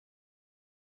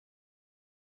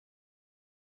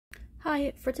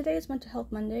Hi, for today's Mental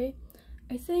Health Monday,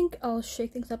 I think I'll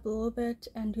shake things up a little bit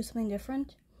and do something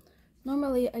different.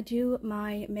 Normally, I do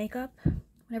my makeup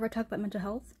whenever I talk about mental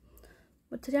health,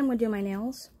 but today I'm going to do my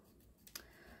nails.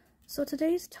 So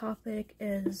today's topic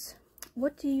is,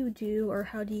 what do you do or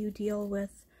how do you deal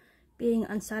with being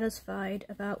unsatisfied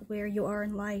about where you are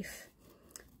in life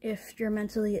if you're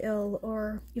mentally ill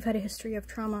or you've had a history of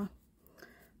trauma?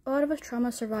 A lot of us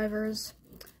trauma survivors,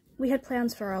 we had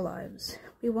plans for our lives.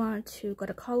 We wanted to go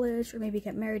to college or maybe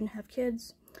get married and have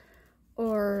kids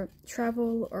or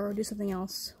travel or do something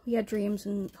else. We had dreams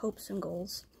and hopes and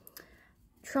goals.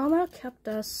 Trauma kept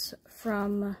us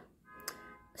from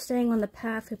staying on the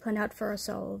path we planned out for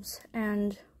ourselves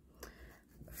and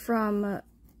from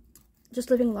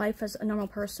just living life as a normal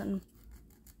person.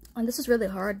 And this is really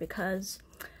hard because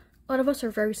a lot of us are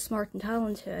very smart and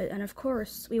talented, and of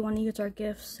course we want to use our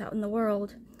gifts out in the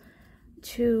world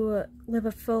to live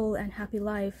a full and happy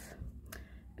life,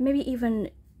 maybe even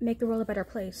make the world a better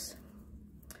place.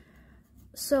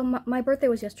 So my birthday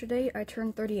was yesterday. I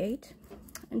turned 38.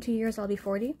 In 2 years I'll be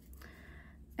 40.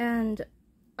 And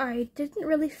I didn't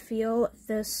really feel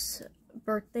this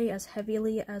birthday as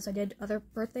heavily as I did other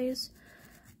birthdays.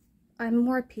 I'm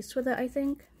more at peace with it, I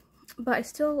think. But I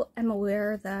still am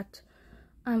aware that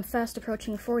I'm fast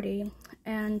approaching 40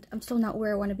 and I'm still not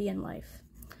where I want to be in life.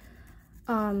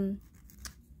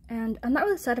 And I'm not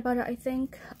really sad about it, I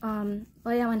think, but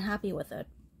I am unhappy with it.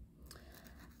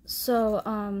 So,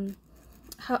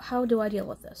 how do I deal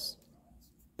with this?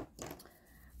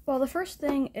 Well, the first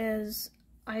thing is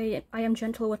I am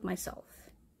gentle with myself.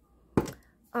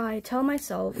 I tell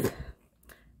myself,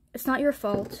 it's not your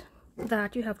fault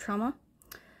that you have trauma.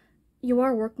 You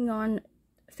are working on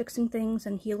fixing things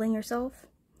and healing yourself.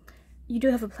 You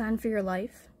do have a plan for your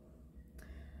life.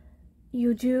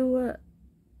 You do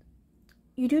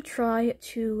try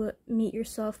to meet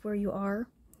yourself where you are,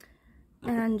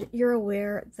 and you're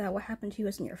aware that what happened to you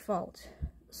isn't your fault,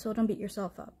 so don't beat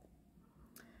yourself up.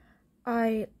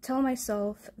 I tell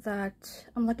myself that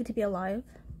I'm lucky to be alive,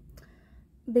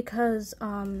 because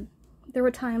there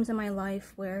were times in my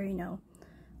life where,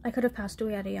 I could have passed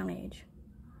away at a young age.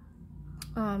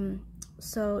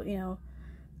 So,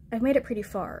 I've made it pretty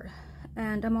far,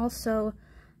 and I'm also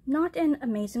not in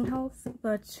amazing health,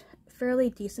 but fairly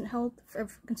decent health,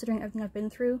 considering everything I've been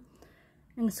through,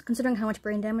 and considering how much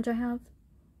brain damage I have.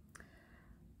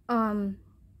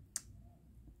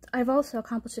 I've also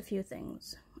accomplished a few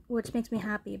things, which makes me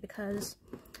happy because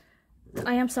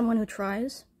I am someone who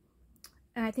tries,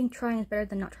 and I think trying is better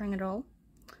than not trying at all.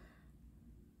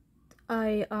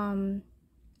 I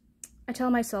tell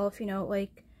myself,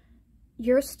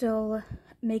 you're still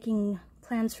making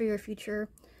plans for your future,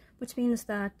 which means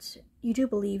that you do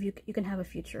believe you can have a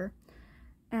future.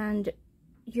 And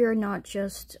you're not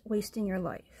just wasting your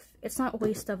life. It's not a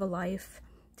waste of a life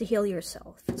to heal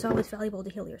yourself. It's always valuable to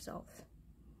heal yourself.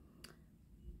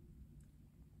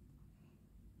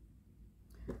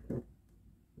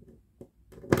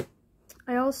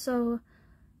 I also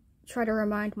try to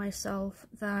remind myself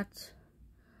that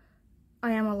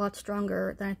I am a lot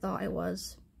stronger than I thought I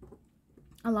was.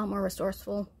 A lot more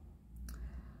resourceful.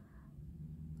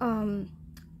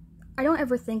 I don't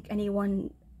ever think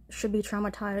anyone should be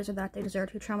traumatized or that they deserve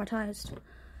to be traumatized.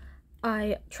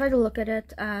 I try to look at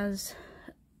it as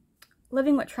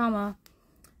living with trauma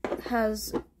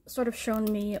has sort of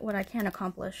shown me what I can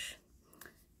accomplish,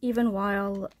 even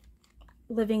while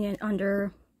living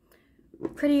under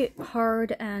pretty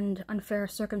hard and unfair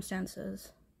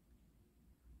circumstances.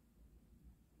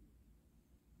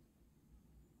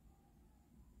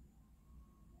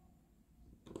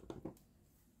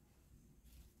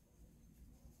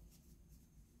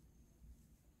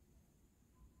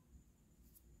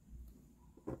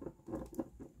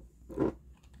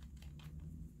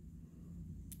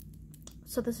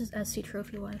 So this is Essie,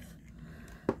 Trophy Wife.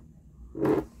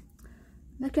 I'm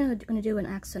not going to do an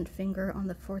accent finger on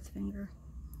the fourth finger,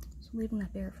 so I'm leaving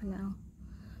that there for now.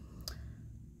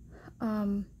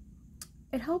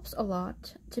 It helps a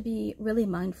lot to be really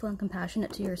mindful and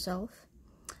compassionate to yourself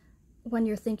when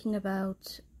you're thinking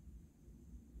about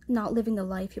not living the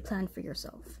life you planned for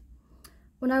yourself.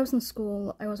 When I was in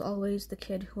school, I was always the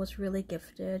kid who was really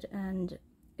gifted and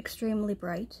extremely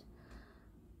bright.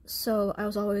 So I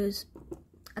was always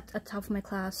at the top of my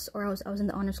class, or I was in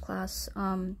the honors class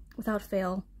without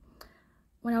fail.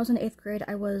 When I was in 8th grade,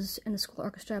 I was in the school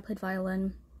orchestra. I played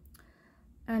violin.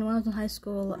 And when I was in high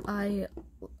school, I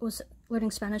was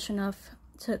learning Spanish enough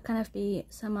to kind of be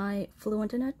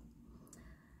semi-fluent in it.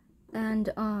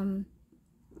 And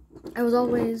I was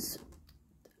always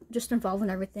just involved in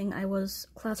everything. I was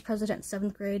class president in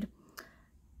 7th grade.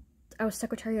 I was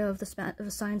secretary of the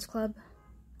science club.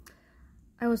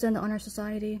 I was in the honor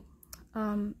society.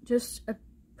 Just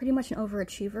pretty much an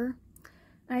overachiever.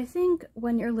 And I think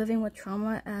when you're living with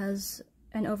trauma as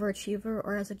an overachiever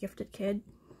or as a gifted kid,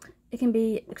 it can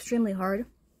be extremely hard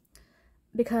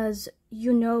because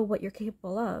you know what you're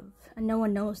capable of, and no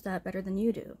one knows that better than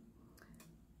you do.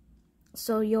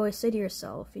 So you always say to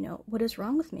yourself, you know, what is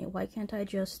wrong with me? Why can't I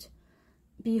just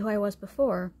be who I was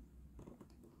before?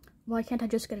 Why can't I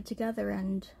just get it together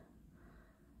and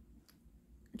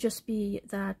just be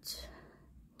that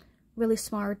really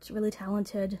smart, really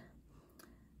talented,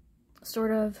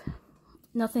 sort of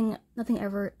nothing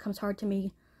ever comes hard to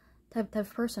me type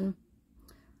of person?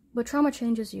 But trauma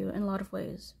changes you in a lot of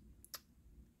ways.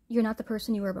 You're not the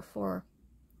person you were before,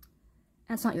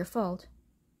 and it's not your fault.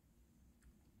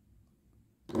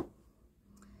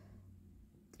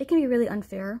 It can be really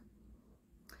unfair,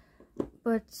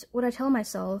 but what I tell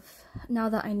myself, now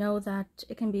that I know that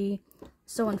it can be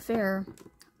so unfair,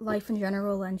 life in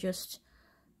general and just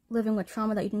living with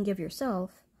trauma that you can give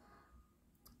yourself,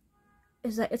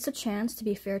 is that it's a chance to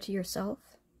be fair to yourself.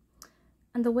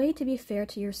 And the way to be fair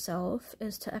to yourself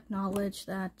is to acknowledge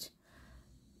that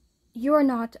you are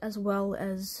not as well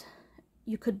as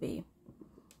you could be.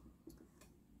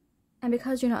 And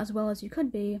because you're not as well as you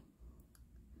could be,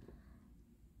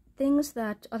 things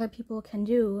that other people can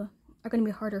do are going to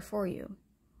be harder for you.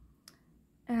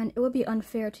 And it would be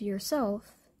unfair to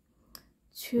yourself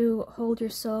to hold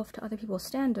yourself to other people's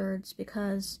standards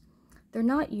because they're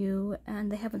not you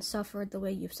and they haven't suffered the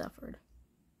way you've suffered.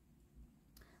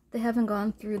 They haven't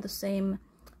gone through the same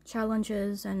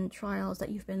challenges and trials that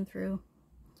you've been through,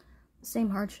 the same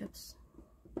hardships.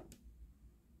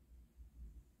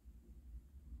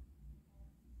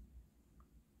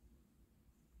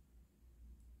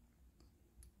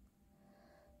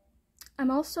 I'm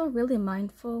also really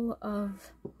mindful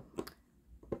of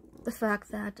the fact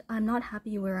that I'm not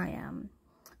happy where I am,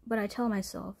 but I tell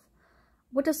myself,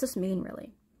 what does this mean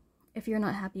really, if you're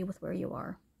not happy with where you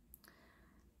are?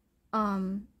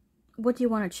 What do you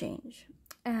want to change?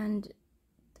 And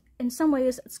in some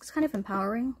ways, it's kind of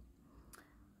empowering,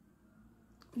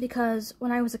 because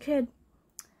when I was a kid,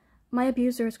 my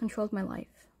abusers controlled my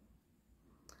life.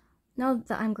 Now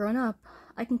that I'm grown up,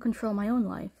 I can control my own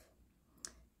life,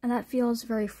 and that feels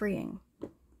very freeing.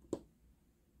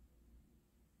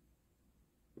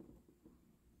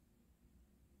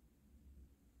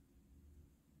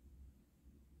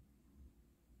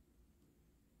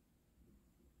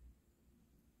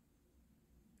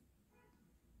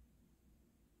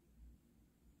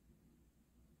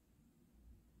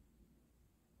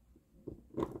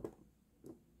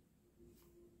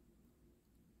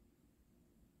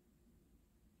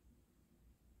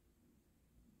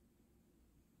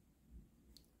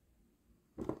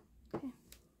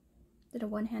 Did a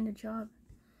one-handed job.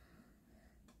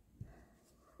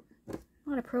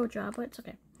 Not a pro job, but it's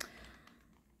okay.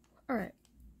 Alright.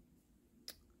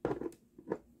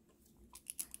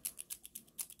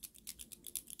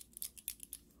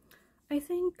 I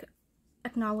think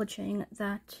acknowledging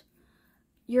that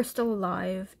you're still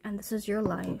alive and this is your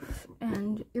life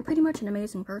and you're pretty much an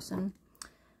amazing person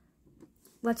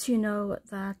lets you know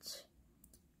that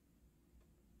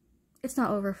it's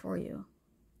not over for you.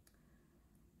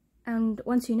 And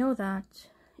once you know that,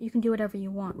 you can do whatever you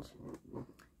want.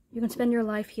 You can spend your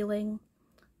life healing.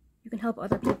 You can help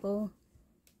other people.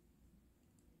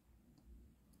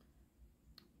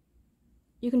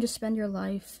 You can just spend your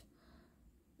life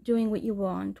doing what you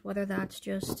want, whether that's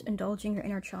just indulging your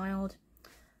inner child,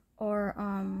 or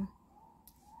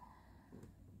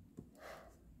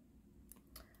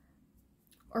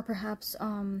perhaps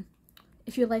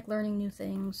if you like learning new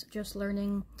things, just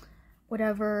learning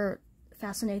whatever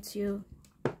fascinates you.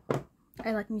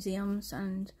 I like museums,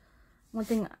 and one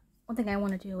thing I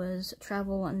want to do is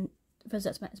travel and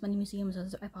visit as many museums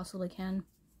as I possibly can.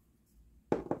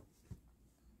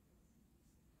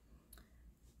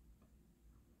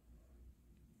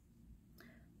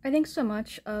 I think so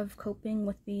much of coping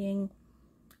with being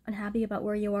unhappy about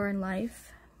where you are in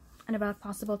life and about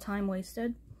possible time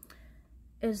wasted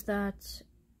is that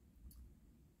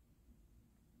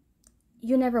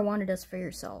you never wanted this for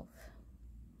yourself.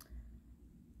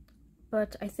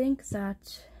 But I think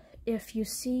that if you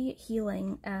see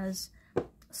healing as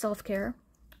self-care,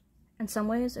 in some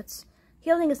ways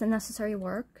healing is a necessary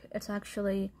work. It's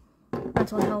actually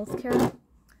mental health care,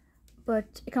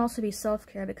 but it can also be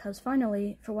self-care because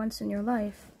finally, for once in your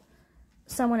life,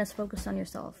 someone is focused on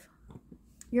yourself.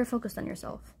 You're focused on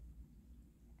yourself.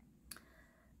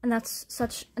 And that's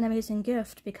such an amazing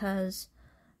gift because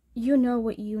you know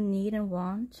what you need and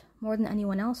want more than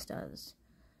anyone else does.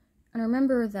 And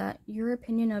remember that your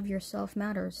opinion of yourself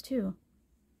matters too.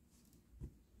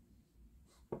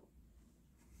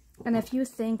 And if you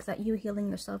think that you healing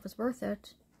yourself is worth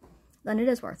it, then it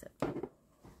is worth it.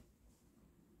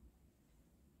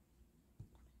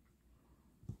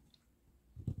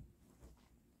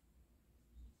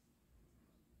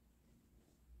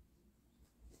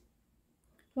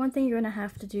 One thing you're going to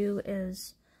have to do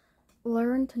is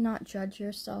learn to not judge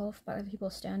yourself by other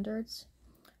people's standards.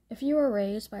 If you were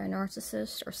raised by a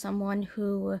narcissist or someone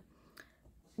who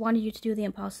wanted you to do the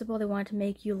impossible, they wanted to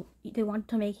make you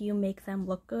make them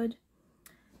look good,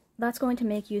 that's going to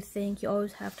make you think you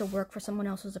always have to work for someone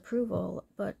else's approval,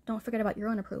 but don't forget about your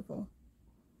own approval.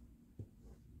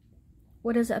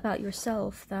 What is it about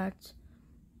yourself that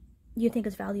you think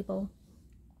is valuable?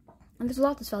 And there's a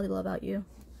lot that's valuable about you.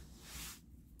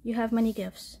 You have many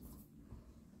gifts,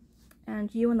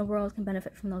 and you and the world can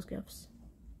benefit from those gifts.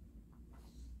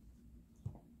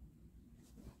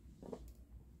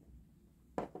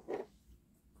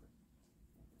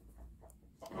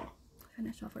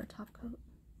 Finish off with a top coat.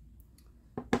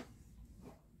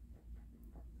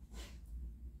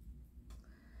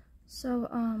 So,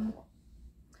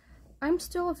 I'm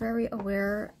still very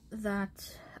aware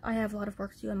that I have a lot of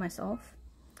work to do in myself,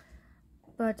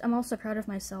 but I'm also proud of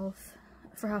myself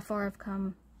for how far I've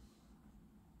come.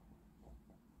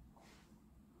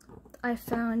 I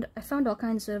found all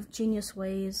kinds of genius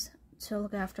ways to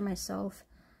look after myself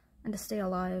and to stay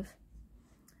alive.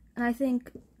 And I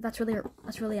think that's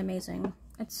really amazing.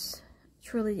 It's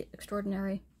truly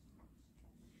extraordinary.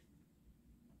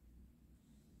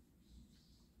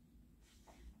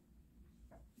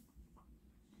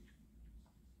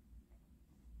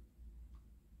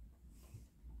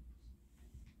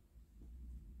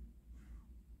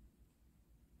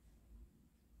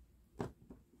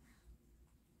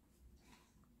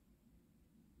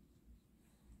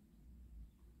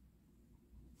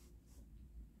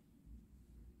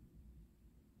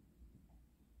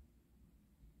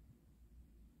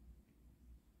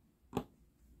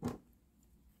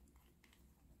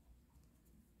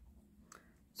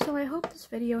 So I hope this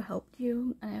video helped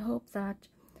you, and I hope that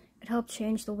it helped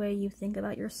change the way you think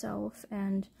about yourself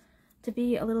and to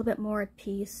be a little bit more at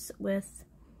peace with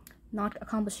not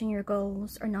accomplishing your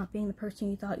goals or not being the person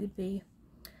you thought you'd be.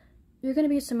 You're going to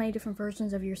be so many different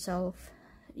versions of yourself.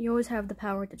 You always have the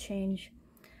power to change.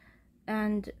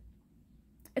 And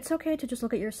it's okay to just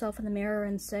look at yourself in the mirror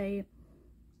and say,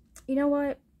 you know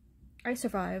what? I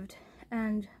survived,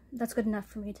 and that's good enough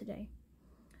for me today.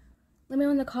 Let me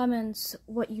know in the comments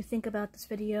what you think about this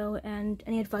video and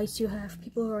any advice you have for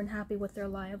people who are unhappy with their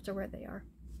lives or where they are.